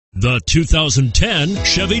The 2010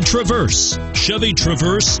 Chevy Traverse. Chevy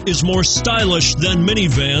Traverse is more stylish than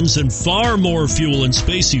minivans and far more fuel and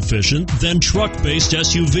space efficient than truck-based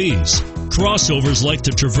SUVs. Crossovers like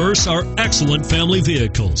the Traverse are excellent family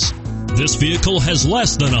vehicles. This vehicle has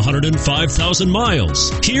less than 105,000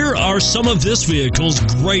 miles. Here are some of this vehicle's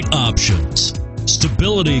great options: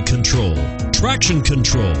 stability control, traction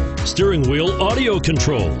control, steering wheel audio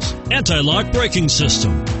controls, anti-lock braking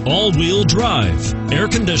system, all-wheel drive, air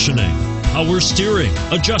conditioning, power steering,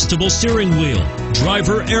 adjustable steering wheel,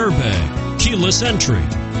 driver airbag, keyless entry.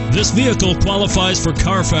 This vehicle qualifies for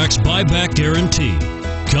Carfax buyback guarantee.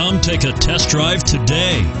 Come take a test drive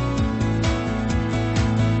today.